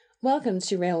Welcome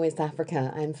to Railways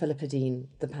Africa. I'm Philippa Dean,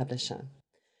 the publisher.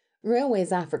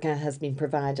 Railways Africa has been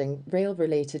providing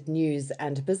rail-related news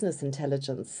and business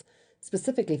intelligence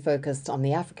specifically focused on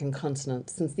the African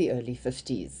continent since the early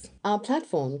 50s. Our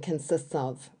platform consists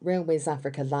of Railways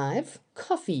Africa Live,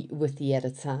 Coffee with the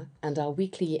Editor, and our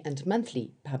weekly and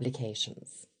monthly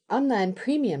publications. Online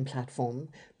Premium platform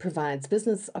provides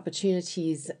business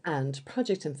opportunities and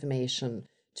project information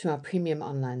to our premium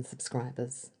online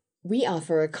subscribers. We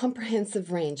offer a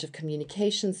comprehensive range of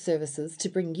communication services to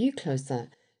bring you closer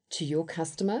to your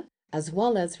customer, as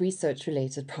well as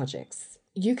research-related projects.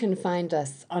 You can find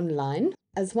us online,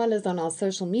 as well as on our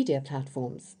social media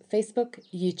platforms, Facebook,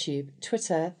 YouTube,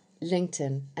 Twitter,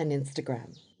 LinkedIn, and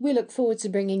Instagram. We look forward to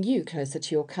bringing you closer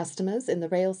to your customers in the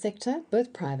rail sector,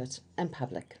 both private and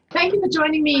public. Thank you for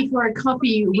joining me for a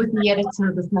coffee with the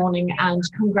editor this morning, and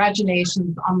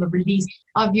congratulations on the release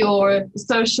of your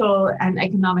social and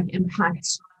economic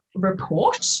impact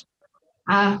report.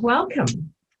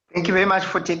 Welcome. Thank you very much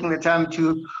for taking the time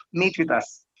to meet with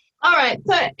us. All right,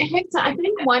 so Hector, I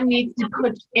think one needs to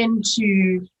put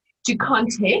into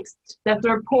context that the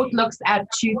report looks at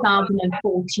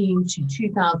 2014 to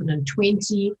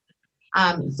 2020.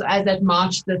 So as at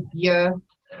March this year,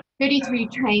 33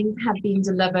 trains have been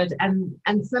delivered,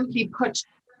 and simply put,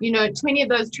 20 of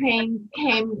those trains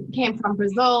came from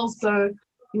Brazil. So,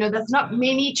 that's not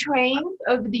many trains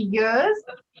over the years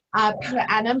per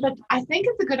annum, but I think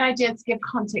it's a good idea to give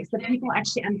context that people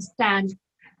actually understand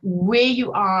where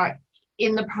you are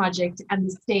in the project and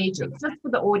the stages, just for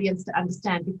the audience to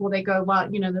understand before they go, well,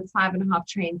 there's 5.5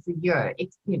 trains a year,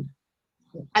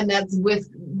 and that's with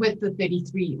the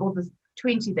 33 or the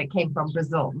 20 that came from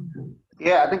Brazil.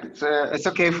 Yeah, I think it's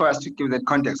okay for us to give that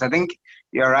context. I think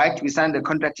you're right. We signed the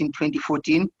contract in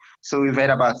 2014, so we've had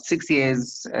about 6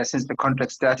 years since the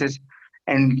contract started.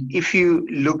 And if you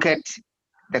look at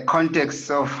the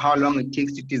context of how long it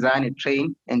takes to design a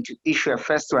train and to issue a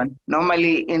first one,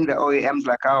 normally in the OEMs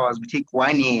like ours, we take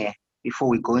 1 year before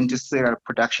we go into serial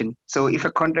production. So if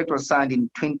a contract was signed in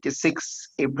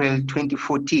 26 April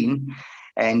 2014,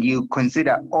 and you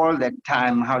consider all that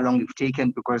time, how long we've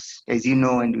taken, because as you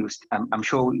know, and I'm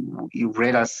sure you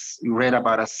read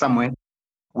about us somewhere,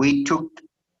 we took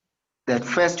the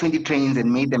first 20 trains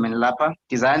and made them in Lapa,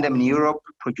 designed them in Europe,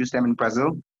 produced them in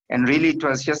Brazil. And really it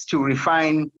was just to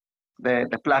refine the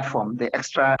platform, the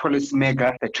extra Polis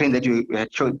Mega, the train that you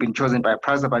had been chosen by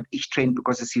Prasa about each train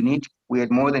because it's unique. We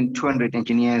had more than 200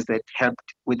 engineers that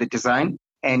helped with the design.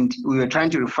 And we were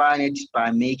trying to refine it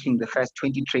by making the first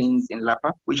 20 trains in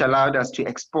Lapa, which allowed us to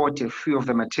export a few of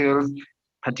the materials,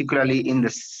 particularly in the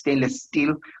stainless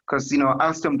steel, because,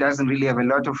 Alstom doesn't really have a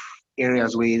lot of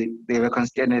areas where they were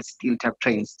considered steel type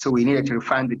trains. So we needed to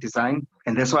refine the design.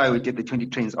 And that's why we did the 20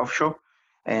 trains offshore.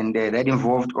 And that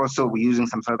involved also using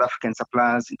some South African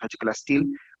suppliers, in particular steel,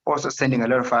 also sending a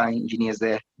lot of our engineers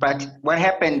there. But what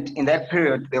happened in that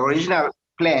period, the original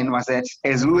plan was that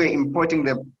as we were importing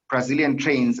the Brazilian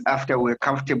trains after we were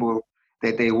comfortable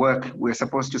that they work, we were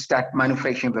supposed to start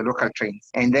manufacturing the local trains.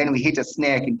 And then we hit a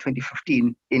snag in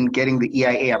 2015 in getting the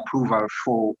EIA approval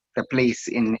for the place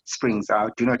in Springs,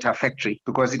 our Dunota factory,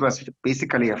 because it was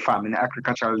basically a farm, an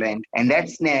agricultural land. And that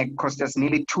snag cost us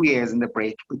nearly 2 years in the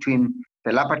break between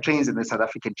the Lapa trains and the South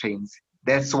African trains.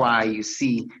 That's why you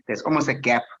see there's almost a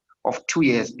gap of 2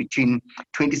 years between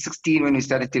 2016 when we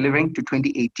started delivering to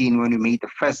 2018 when we made the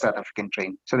first South African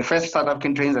train. So the first South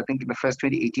African trains, I think the first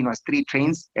 2018 was 3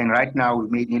 trains, and right now we've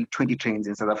made nearly 20 trains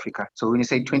in South Africa. So when you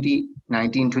say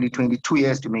 2019, 2020, 2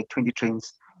 years to make 20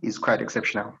 trains is quite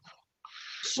exceptional.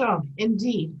 Sure,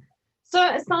 indeed.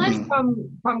 So aside from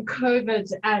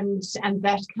COVID and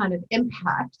that kind of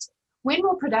impact, when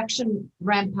will production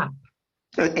ramp up?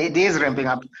 It is ramping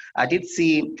up. I did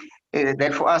see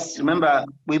that for us, remember,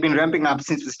 we've been ramping up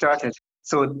since we started.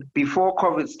 So before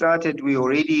COVID started, we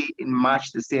already in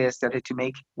March this year started to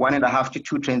make 1.5 to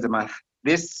 2 trains a month.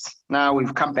 This, now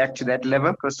we've come back to that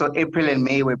level. So April and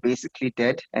May were basically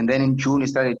dead. And then in June, we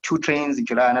started 2 trains, in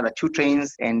July, another 2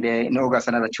 trains, and in August,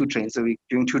 another 2 trains. So we're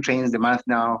doing 2 trains a month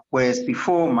now, whereas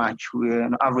before March, we were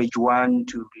on average 1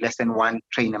 to less than 1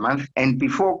 train a month. And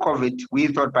before COVID, we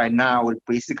thought by now we'll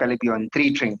basically be on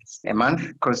 3 trains a month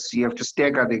because you have to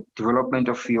stagger the development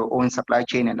of your own supply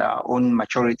chain and our own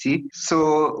maturity.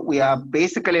 So we are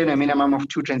basically on a minimum of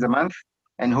 2 trains a month,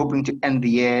 and hoping to end the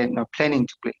year, planning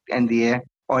to end the year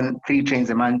on 3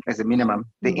 trains a month as a minimum.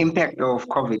 The impact of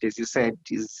COVID, as you said,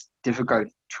 is difficult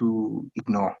to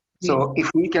ignore. So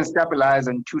if we can stabilize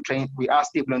on 2 trains, we are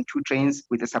stable on 2 trains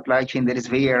with a supply chain that is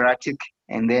very erratic,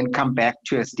 and then come back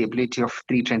to a stability of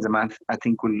 3 trains a month, I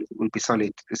think we'll be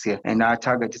solid this year. And our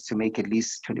target is to make at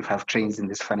least 25 trains in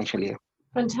this financial year.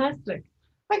 Fantastic.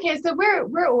 Okay, so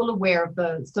we're all aware of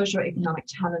the socio-economic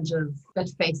challenges that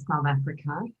face South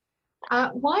Africa.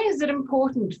 Why is it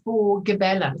important for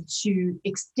Gabella to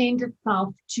extend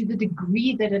itself to the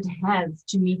degree that it has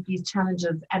to meet these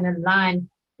challenges and align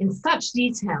in such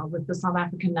detail with the South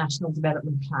African National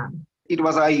Development Plan? It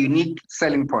was our unique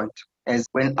selling point, as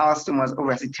when Alstom was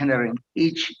obviously tendering,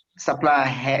 each supplier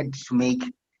had to make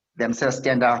themselves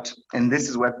stand out. And this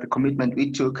is what the commitment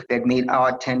we took that made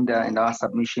our tender and our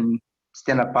submission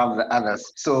stand above the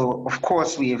others. So, of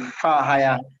course, we have far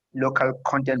higher local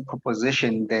content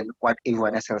proposition than what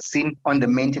everyone else has seen. On the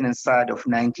maintenance side of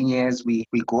 19 years, we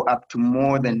go up to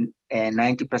more than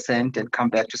 90% and come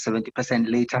back to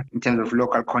 70% later in terms of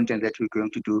local content that we're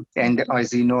going to do. And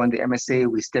as you know, on the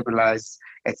MSA, we stabilize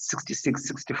at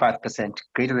 65%,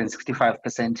 greater than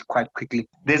 65% quite quickly.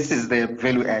 This is the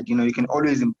value add. You know, you can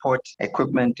always import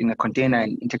equipment in a container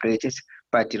and integrate it,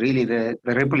 but really the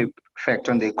ripple effect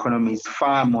on the economy is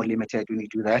far more limited when you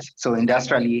do that. So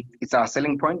industrially, it's our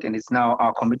selling point and it's now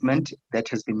our commitment that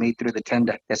has been made through the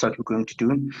tender. That's what we're going to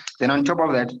do. Then on top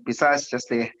of that, besides just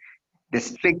the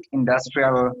strict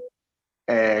industrial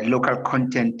local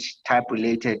content type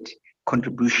related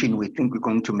contribution we think we're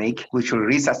going to make, which will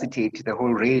resuscitate the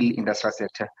whole rail industrial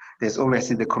sector. There's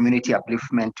obviously the community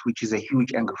upliftment, which is a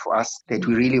huge angle for us, that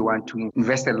we really want to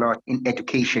invest a lot in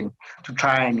education to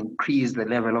try and increase the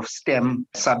level of STEM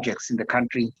subjects in the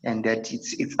country, and that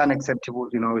it's unacceptable,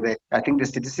 you know, that I think the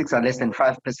statistics are less than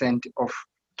 5% of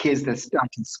kids that start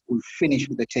in school finish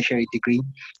with a tertiary degree,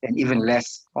 and even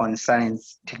less on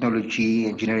science, technology,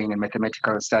 engineering, and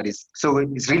mathematical studies. So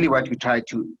it's really what we try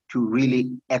to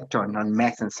really act on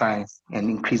maths and science and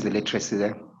increase the literacy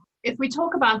there. If we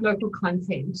talk about local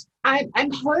content,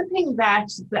 I'm hoping that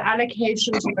the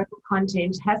allocation to local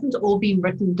content hasn't all been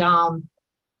written down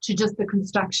to just the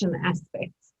construction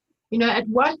aspects. You know, at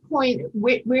what point,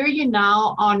 where are you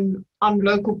now on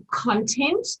local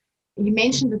content? You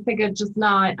mentioned the figure just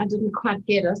now, I didn't quite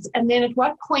get it. And then at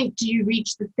what point do you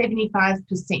reach the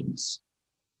 75%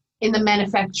 in the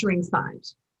manufacturing side?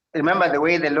 Remember, the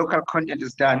way the local content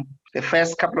is done, the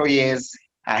first couple of years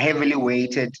are heavily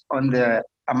weighted on the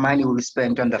money we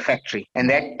spent on the factory. And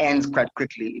that ends quite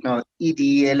quickly. You know,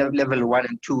 EDA level 1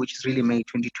 and 2, which is really May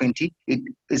 2020, it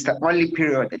is the only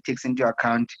period that takes into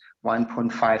account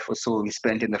 1.5 or so we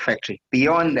spent in the factory.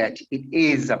 Beyond that, it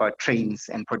is about trains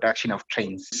and production of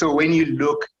trains. So when you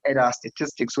look at our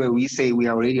statistics where we say we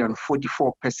are already on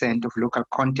 44% of local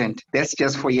content, that's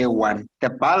just for year one. The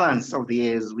balance of the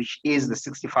years, which is the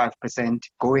 65%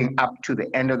 going up to the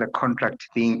end of the contract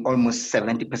being almost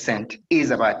 70%,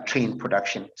 is about train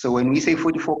production. So when we say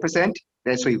 44%,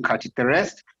 that's where you cut it. The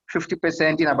rest,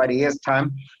 50% in about a year's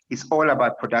time, is all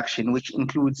about production, which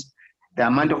includes the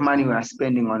amount of money we are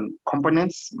spending on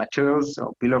components, materials,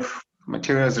 or bill of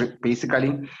materials,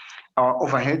 basically, our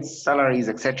overheads, salaries,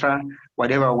 etc.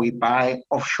 Whatever we buy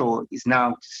offshore is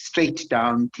now straight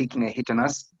down, taking a hit on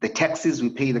us. The taxes we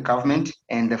pay the government,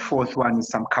 and the fourth one is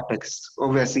some capex.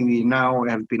 Obviously, we now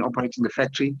have been operating the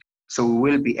factory, so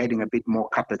we will be adding a bit more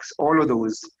capex. All of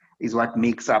those is what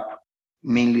makes up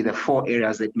mainly the 4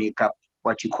 areas that make up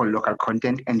what you call local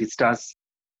content, and it starts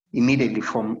immediately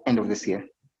from end of this year.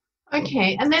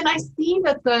 Okay, and then I see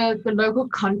that the local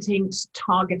content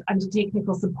target under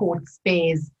technical support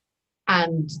spares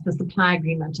and the supply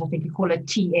agreement, I think you call it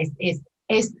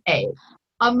TSSA,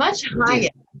 are much higher.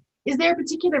 Yes. Is there a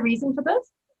particular reason for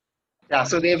this? Yeah,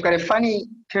 so they've got a funny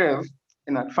curve,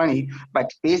 not funny, but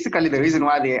basically the reason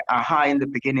why they are high in the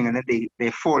beginning and then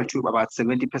they fall to about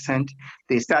 70%.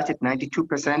 They start at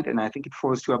 92% and I think it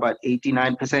falls to about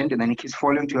 89% and then it keeps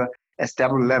falling to a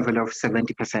stable level of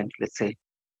 70%, let's say.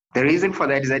 The reason for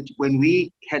that is that when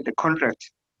we had the contract,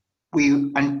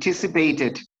 we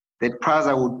anticipated that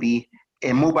PRAZA would be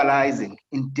mobilizing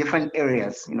in different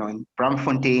areas, you know, in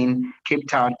Braamfontein, Cape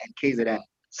Town, and KZN.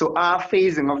 So our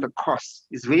phasing of the costs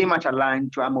is very much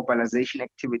aligned to our mobilization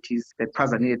activities that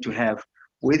PRAZA needed to have,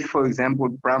 with, for example,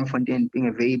 Braamfontein being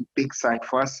a very big site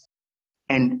for us.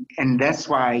 And that's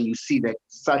why you see that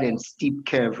sudden steep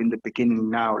curve in the beginning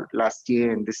now, last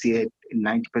year and this year,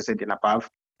 90% and above,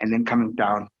 and then coming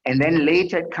down. And then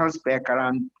later it comes back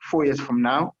around 4 years from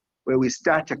now, where we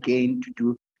start again to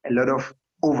do a lot of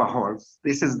overhauls.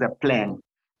 This is the plan,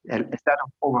 a start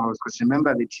of overhauls, because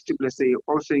remember the TSSA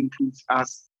also includes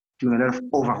us doing a lot of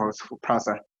overhauls for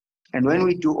PRAZA. And when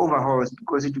we do overhauls,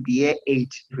 because it will be year 8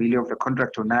 really of the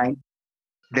contract or 9,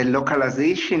 the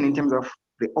localization in terms of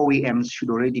the OEMs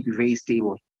should already be very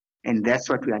stable. And that's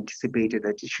what we anticipated,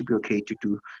 that it should be okay to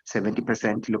do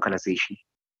 70% localization.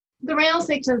 The rail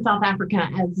sector in South Africa,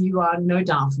 as you are no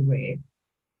doubt aware,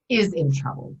 is in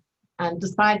trouble. And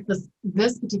despite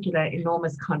this particular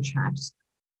enormous contract,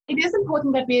 it is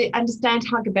important that we understand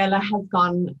how Gabella has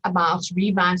gone about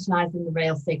revitalizing the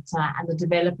rail sector and the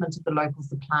development of the local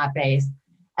supply base,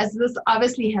 as this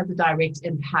obviously has a direct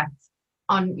impact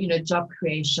on, job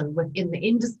creation within the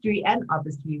industry and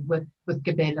obviously with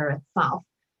Gabella itself.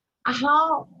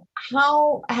 How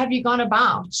have you gone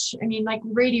about? I mean,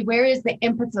 really, where is the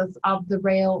impetus of the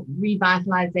rail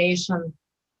revitalization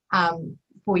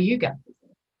for you guys?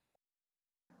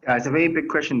 It's a very big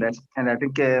question, and I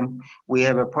think we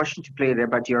have a portion to play there,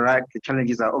 but you're right, the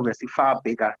challenges are obviously far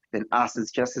bigger than us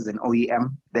just as an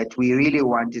OEM, that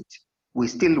we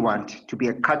still want to be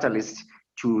a catalyst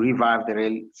to revive the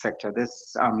rail sector.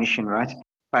 That's our mission, right?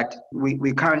 But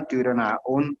we can't do it on our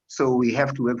own, so we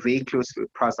have to work very closely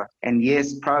with PRAZA. And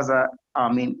yes, PRAZA,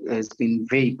 has been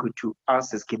very good to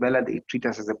us as Gabella. They treat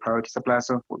us as a priority supplier.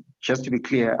 So just to be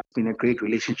clear, it's been a great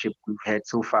relationship we've had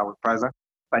so far with PRAZA.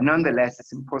 But nonetheless,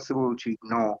 it's impossible to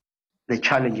ignore the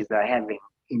challenges they're having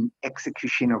in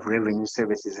execution of revenue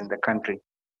services in the country.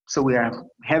 So we are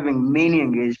having many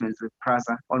engagements with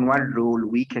PRAZA on what role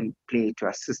we can play to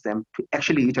assist them to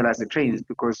actually utilize the trains,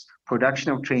 because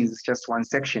production of trains is just one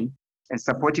section and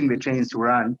supporting the trains to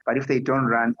run. But if they don't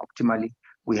run optimally,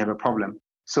 we have a problem.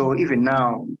 So even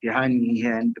now, behind me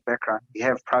here in the background, we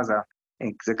have PRAZA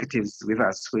executives with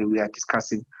us where we are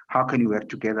discussing how can we work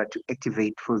together to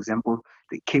activate, for example,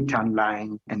 the Cape Town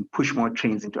line and push more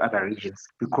trains into other regions,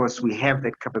 because we have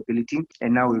that capability.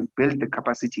 And now we've built the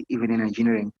capacity even in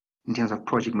engineering in terms of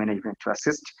project management to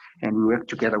assist, and we work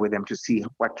together with them to see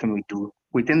what can we do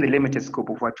within the limited scope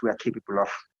of what we are capable of.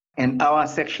 And our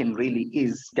section really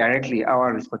is directly,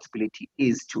 our responsibility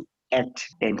is to act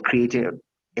and create a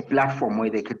platform where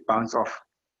they could bounce off.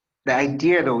 The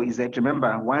idea, though, is that,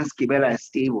 remember, once Gabella is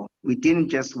stable, we didn't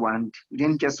just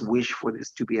wish for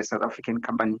this to be a South African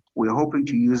company. We're hoping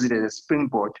to use it as a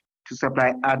springboard to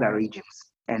supply other regions.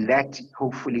 And that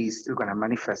hopefully is still going to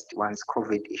manifest once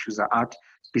COVID issues are out.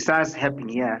 Besides happening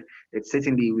here, that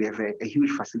certainly we have a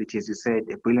huge facility, as you said,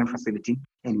 a brilliant facility,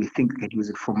 and we think we could use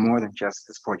it for more than just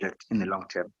this project in the long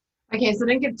term. Okay, so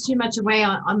don't give too much away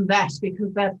on that,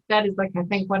 because that is, I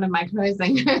think, one of my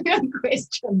closing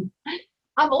questions.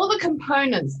 Of all the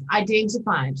components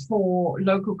identified for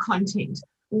local content,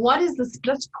 what is the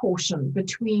split portion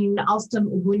between Alstom,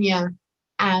 Ubunye,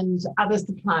 and other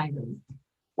suppliers?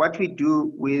 What we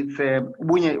do with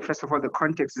Ubunye, first of all, the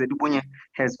context is that Ubunye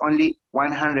has only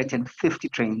 150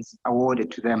 trains awarded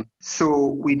to them. So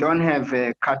we don't have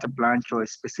a carte blanche or a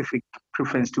specific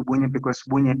preference to Ubunye, because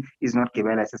Ubunye is not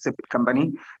Gabella, it's a separate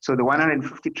company. So the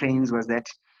 150 trains was that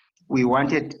we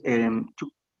wanted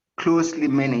to closely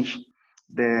manage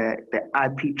the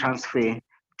IP transfer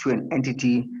to an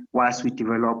entity whilst we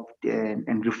develop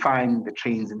and refine the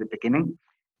trains in the beginning.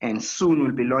 And soon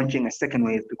we'll be launching a second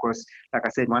wave, because, like I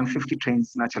said, 150 trains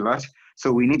is not a lot.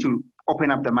 So we need to open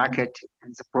up the market.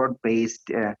 It's a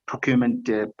broad-based procurement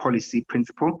policy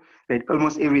principle that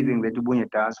almost everything that Ubunye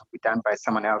does will be done by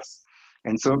someone else.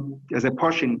 And so there's a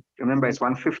portion, remember, it's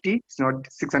 150. It's not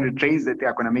 600 trains that they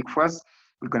are going to make for us.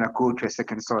 We're going to go to a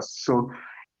second source. So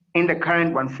in the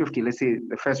current 150, let's say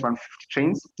the first 150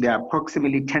 trains, there are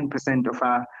approximately 10% of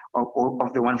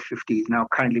the 150 is now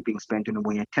currently being spent on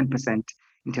Ubunye, 10%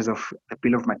 in terms of the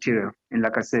bill of material. And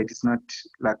like I said, it's not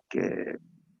like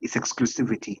it's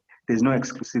exclusivity. There's no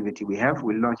exclusivity.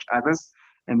 We'll launch others,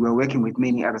 and we're working with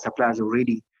many other suppliers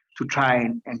already to try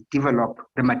and develop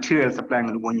the material supplying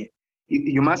on Ubunye.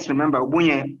 You must remember,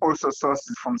 Ubunye also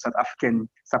sources from South African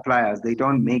suppliers. They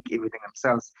don't make everything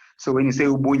themselves. So when you say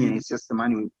Ubunye, it's just the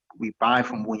money we buy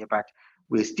from Ubunye, but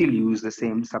we still use the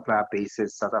same supplier base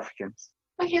as South Africans.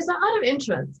 Okay, so out of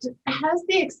interest, has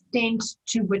the extent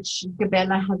to which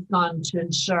Gabella has gone to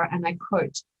ensure, and I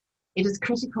quote, "It is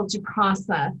critical to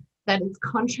PRAZA that its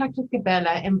contract with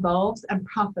Gabella involves and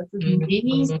profits as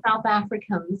many South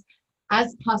Africans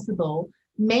as possible,"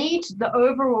 made the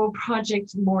overall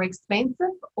project more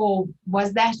expensive, or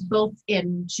was that built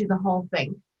into the whole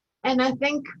thing? And I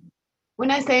think when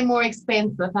I say more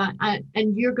expensive,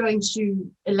 and you're going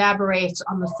to elaborate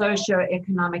on the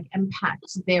socio-economic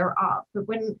impact thereof, but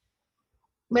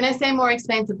when I say more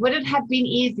expensive, would it have been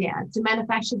easier to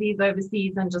manufacture these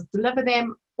overseas and just deliver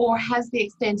them, or has the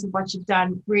extent of what you've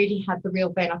done really had the real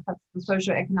benefits, the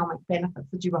socio-economic benefits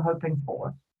that you were hoping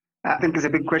for? I think it's a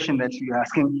big question that you're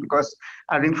asking, because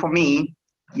I think for me,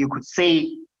 you could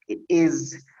say it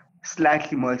is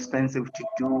slightly more expensive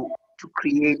to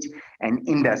create an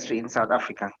industry in South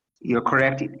Africa. You're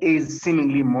correct, it is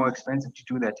seemingly more expensive to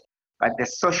do that, but the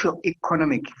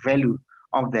socio-economic value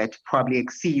of that probably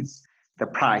exceeds the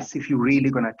price if you're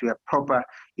really going to do a proper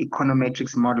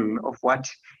econometrics model of what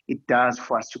it does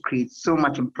for us to create so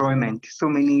much employment, so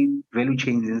many value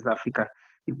chains in South Africa.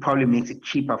 It probably makes it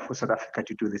cheaper for South Africa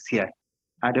to do this here.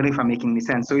 I don't know if I'm making any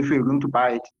sense. So if you're going to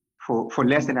buy it for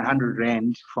less than 100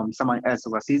 Rand from someone else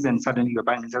overseas, and suddenly you're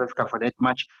buying in South Africa for that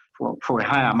much, for a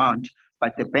higher amount,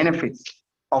 but the benefits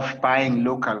of buying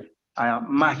local are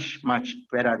much, much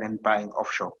better than buying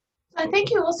offshore. So I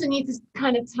think you also need to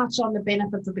kind of touch on the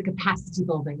benefits of the capacity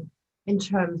building in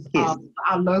terms of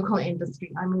our local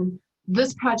industry. I mean,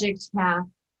 this project here,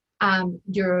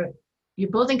 you're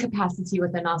building capacity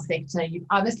within our sector. You've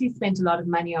obviously spent a lot of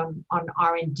money on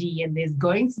R&D, and there's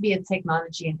going to be a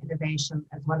technology and innovation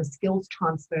as well as skills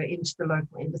transfer into the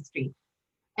local industry.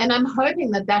 And I'm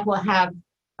hoping that will have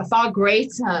a far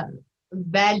greater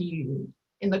value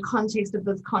in the context of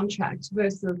this contract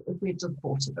versus if we just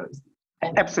bought those.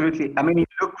 Absolutely. I mean, you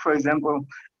look, for example,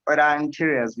 at our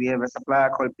interiors, we have a supplier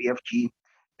called BFG.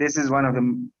 This is one of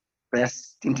the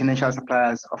best international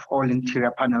suppliers of all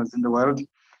interior panels in the world.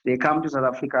 They come to South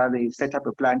Africa, they set up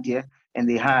a plant here, and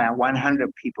they hire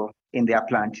 100 people in their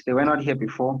plant. They were not here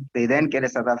before. They then get a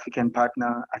South African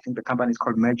partner. I think the company is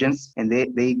called Mergence, and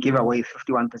they give away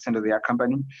 51% of their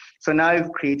company. So now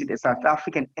you've created a South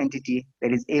African entity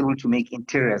that is able to make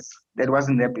interiors that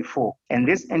wasn't there before. And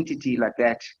this entity like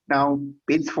that now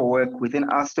bids for work within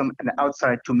Alstom and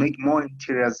outside to make more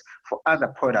interiors for other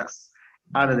products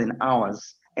other than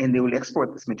ours, and they will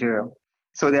export this material.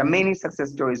 So there are many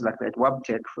success stories like that.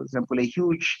 Wabtec, for example, a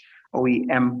huge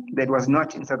OEM that was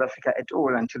not in South Africa at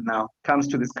all until now, comes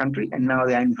to this country, and now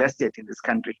they are invested in this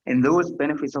country. And those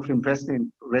benefits of investing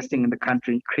in the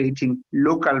country, creating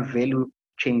local value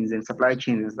chains and supply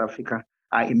chains in South Africa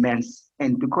are immense.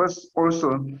 And because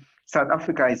also South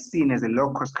Africa is seen as a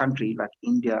low-cost country like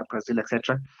India, Brazil,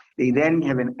 etc., they then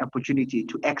have an opportunity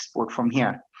to export from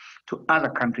here to other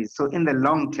countries. So in the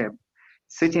long term,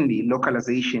 certainly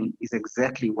localization is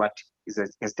exactly what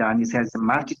has done. It has a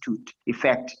multitude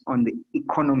effect on the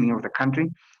economy of the country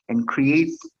and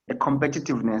creates a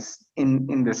competitiveness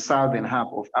in the southern hub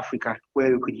of Africa,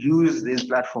 where we could use these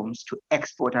platforms to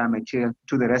export our material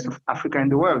to the rest of Africa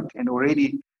and the world. And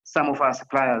already some of our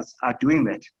suppliers are doing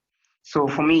that. So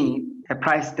for me, a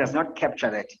price does not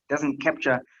capture that. It doesn't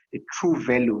capture the true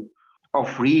value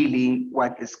of really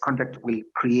what this contract will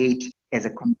create as a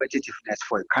competitiveness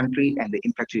for a country and the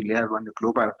impact it will have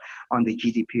on the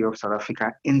GDP of South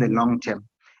Africa in the long term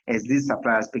as these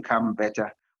suppliers become better.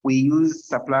 We use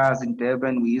suppliers in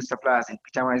Durban, we use suppliers in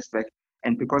Pietermaritzburg,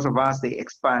 and because of us, they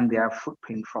expand their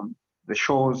footprint from the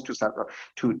shores to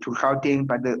Gauteng,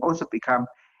 but they also become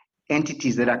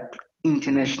entities that are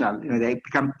international. They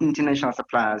become international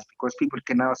suppliers because people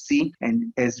can now see,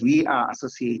 and as we are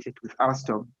associated with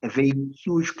Alstom, a very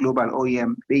huge global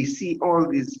OEM, they see all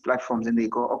these platforms and they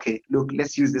go, okay, look,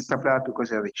 let's use this supplier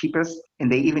because they're the cheapest.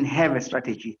 And they even have a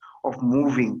strategy of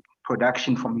moving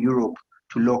production from Europe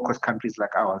to low-cost countries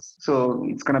like ours. So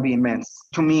it's going to be immense.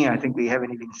 To me, I think we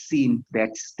haven't even seen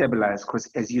that stabilize because,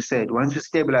 as you said, once you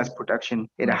stabilize production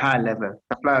at a high level,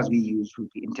 suppliers we use will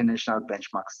be international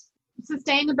benchmarks.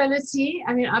 Sustainability,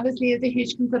 I mean, obviously is a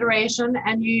huge consideration,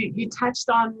 and you touched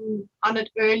on it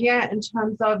earlier in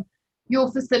terms of your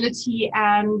facility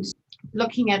and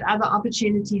looking at other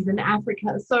opportunities in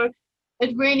Africa. So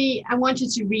it really, I want you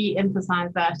to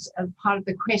re-emphasize that as part of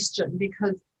the question,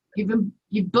 because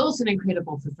you've built an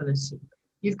incredible facility.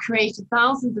 You've created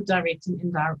thousands of direct and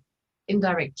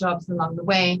indirect jobs along the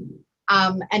way,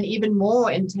 and even more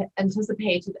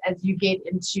anticipated as you get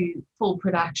into full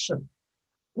production.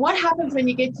 What happens when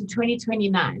you get to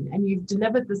 2029 and you've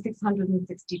delivered the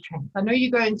 660 trains? I know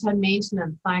you go into a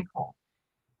maintenance cycle,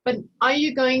 but are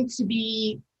you going to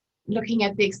be looking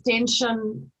at the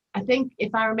extension? I think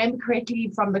if I remember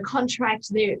correctly from the contract,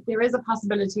 there is a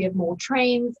possibility of more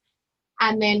trains,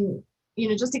 and then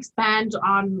just expand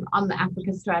on the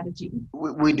Africa strategy.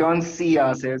 We don't see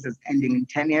ourselves as ending in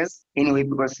 10 years anyway,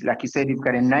 because like you said, you've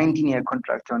got a 19-year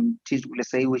contract on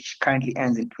TWSA, which currently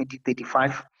ends in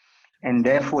 2035. And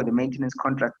therefore, the maintenance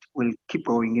contract will keep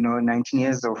going, 19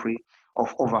 years of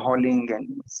overhauling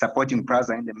and supporting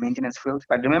PRAZA in the maintenance field.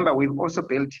 But remember, we've also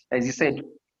built, as you said,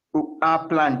 our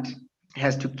plant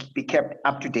has to be kept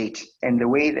up to date. And the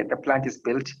way that the plant is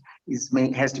built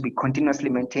has to be continuously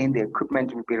maintained. The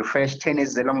equipment will be refreshed. 10 years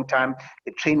is a long time.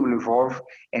 The train will evolve.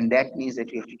 And that means that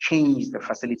we have to change the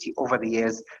facility over the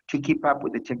years to keep up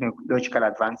with the technological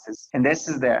advances. And this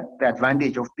is the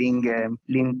advantage of being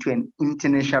linked to an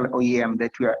international OEM,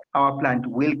 that our plant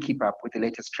will keep up with the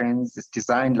latest trends. It's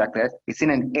designed like that. It's in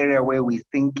an area where we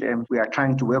think we are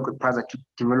trying to work with PRAZA to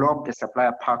develop the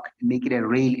supplier park and make it a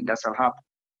real industrial hub.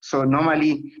 So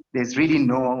normally, there's really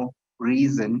no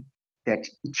reason that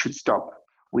it should stop.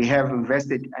 We have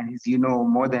invested, and as you know,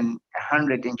 more than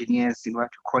 100 engineers in what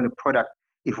we call a product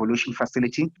evolution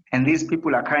facility. And these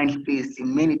people are currently based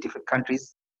in many different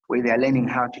countries where they are learning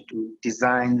how to do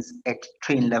designs at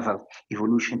train level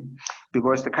evolution.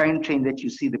 Because the current train that you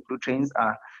see, the blue trains,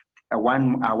 are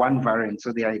one variant.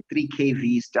 So they are a 3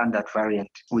 kV standard variant,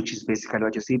 which is basically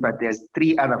what you see. But there's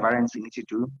 3 other variants we need to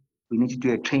do. We need to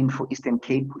do a train for Eastern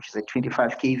Cape, which is a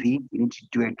 25 kV. We need to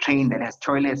do a train that has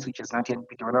toilets, which has not yet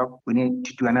been developed. We need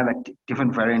to do another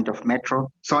different variant of metro.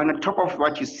 So on the top of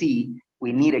what you see,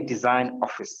 we need a design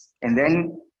office. And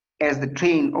then as the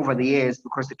train over the years,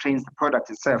 because the train's the product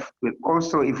itself, will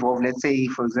also evolve. Let's say,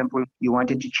 for example, you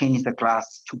wanted to change the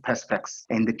glass to perspex,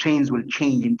 and the trains will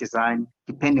change in design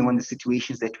depending on the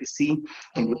situations that we see,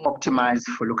 and we optimize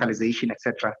for localization,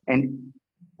 etc. And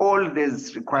all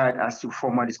this required us to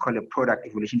form what is called a product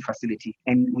evolution facility.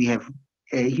 And we have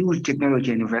a huge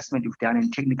technology and investment we've done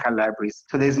in technical libraries.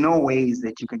 So there's no ways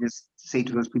that you can just say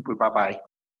to those people, bye-bye.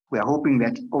 We are hoping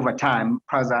that over time,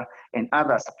 PRAZA and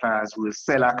other suppliers will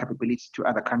sell our capability to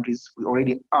other countries. We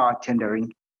already are tendering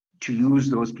to use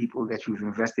those people that we've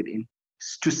invested in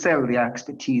to sell their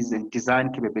expertise and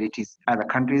design capabilities to other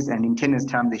countries. And in 10 years'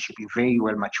 time, they should be very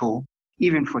well mature,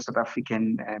 even for South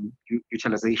African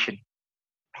utilization.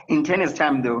 In 10 years'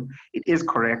 time, though, it is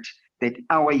correct that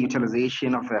our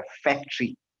utilization of the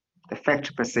factory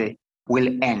per se, will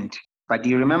end. But do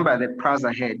you remember that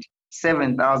PRAZA had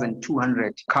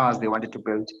 7,200 cars they wanted to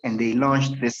build, and they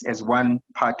launched this as one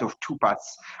part of 2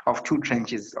 parts of 2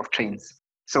 trenches of trains.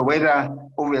 So whether,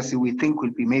 obviously, we think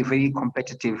we'll be made very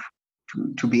competitive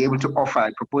to be able to offer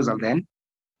a proposal then,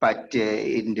 but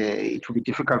it will be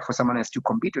difficult for someone else to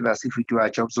compete with us if we do our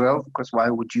jobs well, because why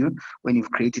would you when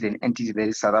you've created an entity that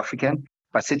is South African?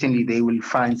 But certainly they will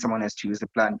find someone else to use the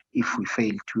plant if we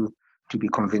fail to be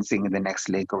convincing in the next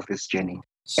leg of this journey.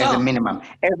 Sure. As a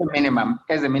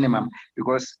minimum,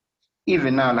 because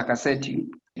even now, like I said to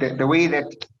you, the way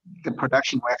that the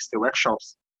production works, the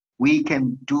workshops, we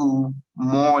can do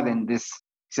more than this.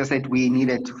 It's just that we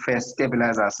needed to first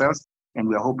stabilize ourselves, and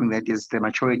we're hoping that as the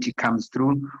maturity comes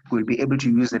through, we'll be able to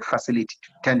use that facility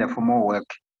to tender for more work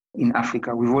in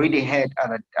Africa. We've already had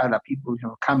other people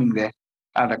coming there,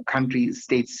 other countries,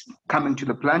 states coming to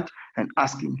the plant and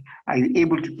asking, are you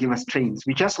able to give us trains?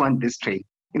 We just want this train.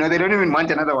 They don't even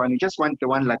want another one. We just want the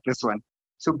one like this one.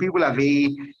 So people are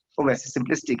very obviously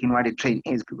simplistic in what a train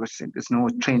is, because there's no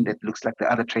train that looks like the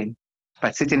other train.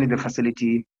 But certainly the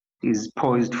facility is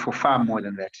poised for far more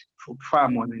than that, for far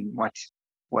more than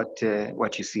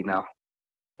what you see now.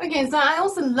 Okay, so I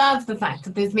also love the fact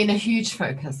that there's been a huge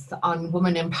focus on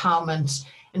women empowerment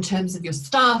in terms of your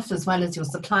staff as well as your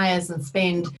suppliers and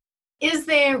spend. Is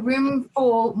there room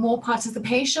for more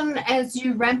participation as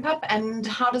you ramp up, and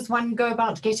how does one go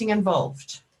about getting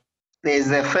involved? There's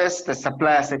first the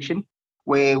supplier section,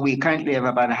 where we currently have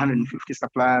about 150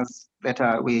 suppliers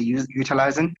that we're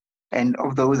utilizing, and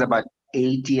of those, about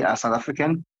 80 are South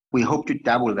African. We hope to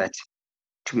double that.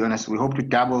 To be honest, we hope to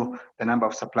double the number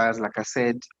of suppliers. Like I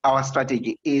said, our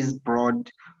strategy is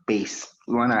broad-based.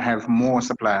 We want to have more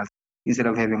suppliers instead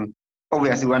of having,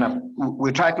 obviously,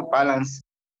 we try to balance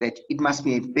that it must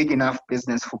be a big enough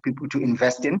business for people to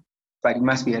invest in, but it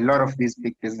must be a lot of these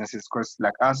big businesses, because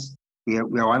like us, we are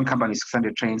one company,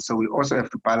 600 trains, so we also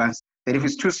have to balance that if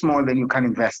it's too small, then you can't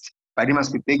invest, but it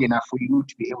must be big enough for you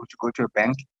to be able to go to a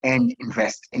bank and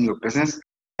invest in your business.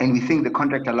 And we think the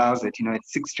contract allows it. At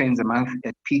 6 trains a month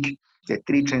at peak, at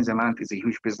 3 trains a month is a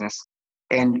huge business.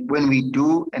 And when we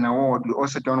do an award, we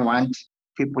also don't want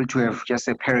people to have just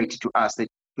a parity to us, that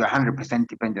you're 100%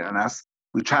 dependent on us.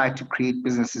 We try to create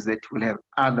businesses that will have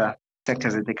other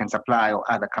sectors that they can supply, or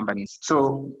other companies.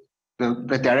 So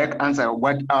the direct answer,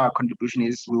 what our contribution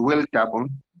is, we will double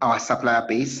our supplier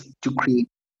base to create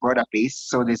broader base.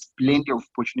 So there's plenty of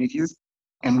opportunities.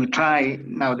 And we try,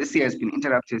 now this year has been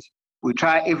interrupted, we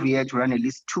try every year to run at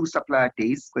least 2 supplier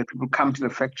days where people come to the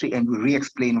factory and we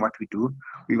re-explain what we do.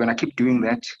 We're going to keep doing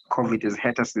that. COVID has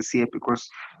hurt us this year because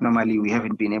normally we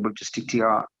haven't been able to stick to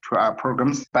our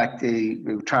programs, but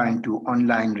we're trying to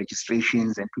online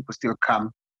registrations, and people still come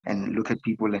and look at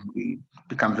people, and we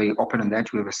become very open on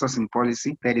that. We have a sourcing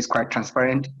policy that is quite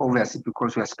transparent. Obviously,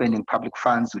 because we are spending public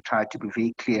funds, we try to be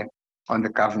very clear on the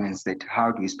governance, that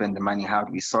how do we spend the money, how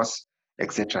do we source,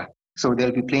 etc. So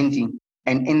there'll be plenty.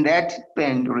 And in that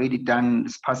spend already done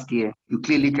this past year, you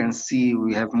clearly can see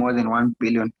we have more than 1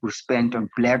 billion we've spent on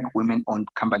Black women-owned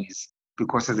companies,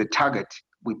 because as a target,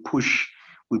 we push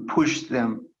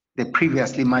them, the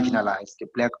previously marginalized, the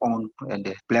Black-owned and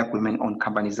the Black women-owned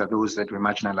companies are those that were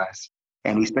marginalized.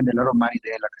 And we spend a lot of money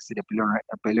there, like I said, a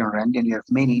billion rand, and we have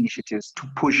many initiatives to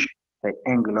push the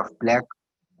angle of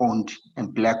Black-owned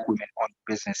and Black women-owned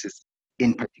businesses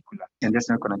in particular. And that's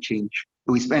not going to change.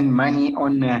 We spend money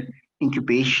on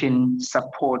incubation,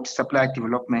 support, supply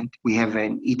development. We have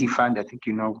an ED fund. I think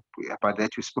you know about that.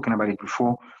 We've spoken about it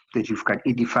before, that you've got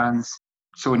ED funds.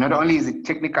 So not only is it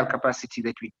technical capacity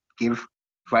that we give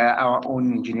via our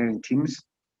own engineering teams,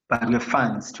 but we have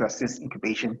funds to assist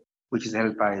incubation, which is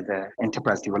held by the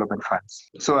enterprise development funds.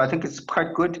 So I think it's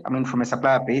quite good. I mean, from a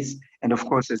supplier base, and of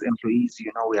course, as employees,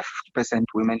 you know, we have 50%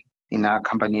 women in our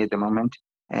company at the moment,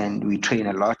 and we train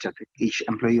a lot. I think each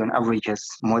employee on average has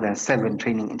more than 7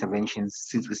 training interventions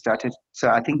since we started. So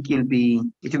I think it'll be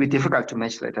difficult to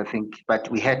match that, I think,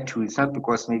 but we had to. It's not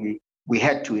because maybe we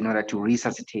had to in order to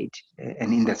resuscitate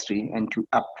an industry and to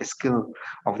up the skill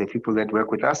of the people that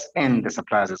work with us and the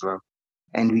suppliers as well.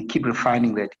 And we keep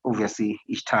refining that, obviously,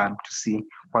 each time to see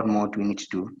what more do we need to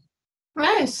do.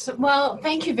 Right. Well,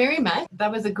 thank you very much. That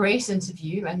was a great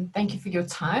interview, and thank you for your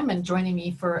time and joining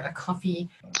me for a coffee.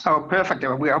 Oh, perfect.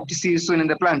 We hope to see you soon in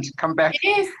the plant. Come back.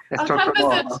 Yes, Let's I'll talk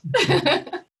come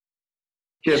visit.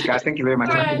 Cheers, guys. Thank you very much.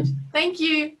 All right. Thank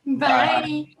you.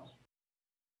 Bye.